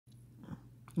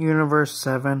Universe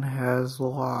 7 has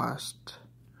lost.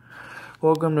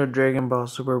 Welcome to Dragon Ball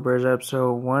Super Bridge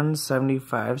episode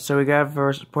 175. So we got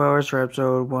first spoilers for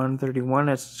episode 131.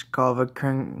 It's called a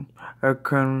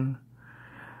conclusion.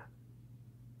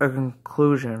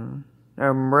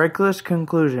 A miraculous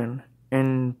conclusion.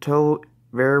 Until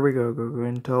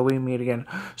until we meet again.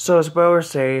 So spoilers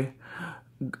say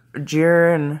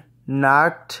Jiren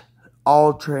knocked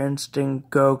Ultra Instinct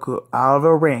Goku out of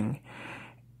a ring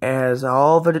as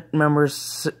all the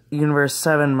members, Universe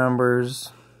 7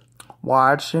 members,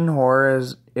 watch in horror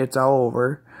as it's all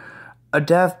over. A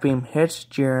death beam hits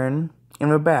Jiren in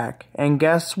the back. And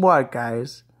guess what,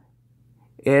 guys?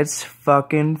 It's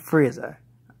fucking Frieza.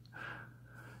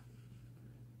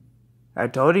 I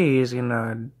told you he's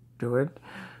gonna do it.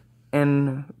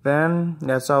 And then,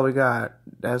 that's all we got.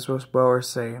 That's what spoilers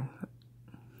say.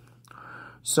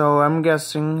 So, I'm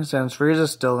guessing, since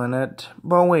Frieza's still in it,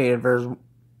 but wait, there's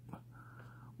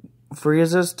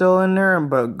Frieza's still in there,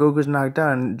 but Goku's knocked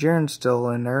out, and Jiren's still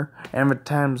in there, and the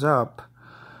time's up.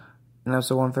 And that's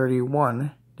the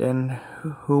 131. Then,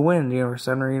 who wins, Universe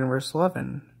 7 or Universe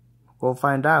 11? We'll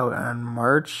find out on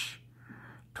March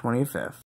 25th.